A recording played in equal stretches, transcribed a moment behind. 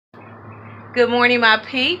Good morning, my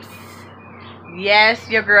peeps. Yes,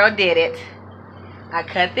 your girl did it. I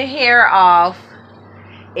cut the hair off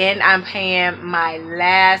and I'm paying my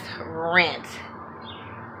last rent.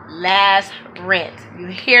 Last rent. You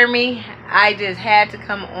hear me? I just had to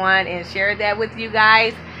come on and share that with you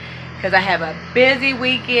guys because I have a busy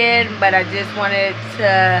weekend, but I just wanted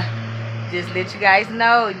to just let you guys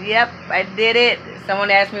know, yep, I did it.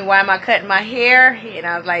 Someone asked me why am I cutting my hair, and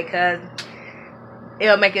I was like, because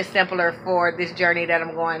it'll make it simpler for this journey that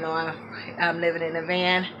I'm going on. I'm living in a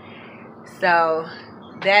van. So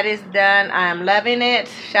that is done. I'm loving it.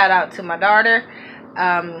 Shout out to my daughter.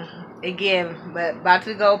 Again, but about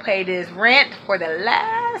to go pay this rent for the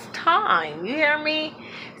last time. You hear me?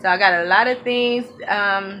 So I got a lot of things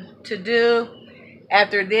to do.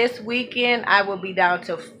 After this weekend, I will be down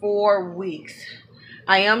to 4 weeks.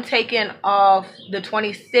 I am taking off the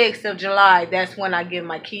 26th of July. That's when I give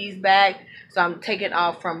my keys back. So I'm taking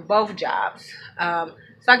off from both jobs. So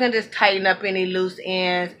I can just tighten up any loose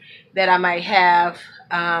ends that I might have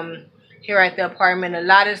here at the apartment. A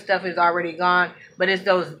lot of stuff is already gone, but it's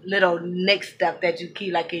those little nick stuff that you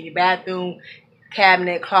keep like in your bathroom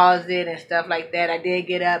cabinet, closet, and stuff like that. I did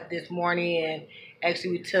get up this morning and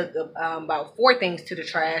actually we took about 4 things to the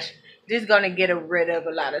trash. Just going to get rid of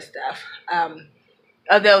a lot of stuff.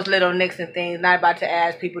 Of those little nicks and things. Not about to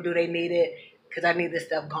ask people do they need it, because I need this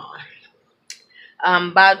stuff gone.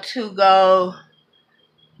 I'm about to go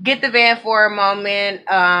get the van for a moment.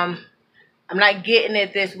 I'm not getting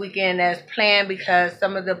it this weekend as planned because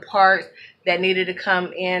some of the parts that needed to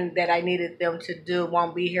come in that I needed them to do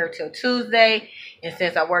won't be here till Tuesday. And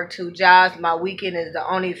since I work 2 jobs, my weekend is the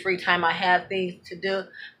only free time I have things to do.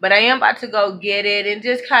 But I am about to go get it and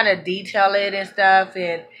just kind of detail it and stuff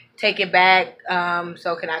and take it back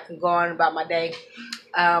so I can go on about my day.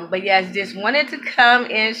 But yes, just wanted to come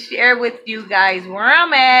and share with you guys where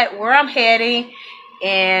I'm at, where I'm heading,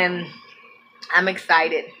 and I'm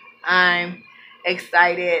excited. I'm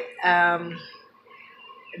excited.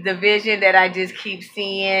 The vision that I just keep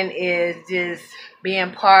seeing is just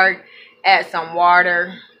being parked at some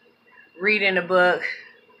water, reading a book.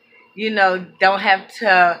 You know, don't have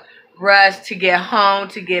to rush to get home,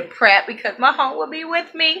 to get prepped, because my home will be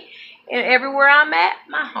with me. And everywhere I'm at,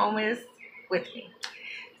 my home is with me.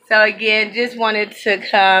 So again, just wanted to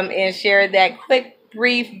come and share that quick,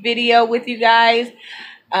 brief video with you guys.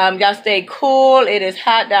 Y'all stay cool. It is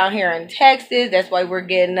hot down here in Texas. That's why we're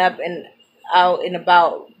getting up and out and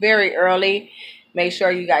about very early. Make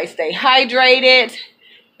sure you guys stay hydrated.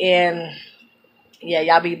 And yeah,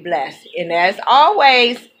 y'all be blessed. And as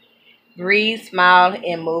always, breathe, smile,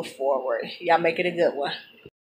 and move forward. Y'all make it a good one.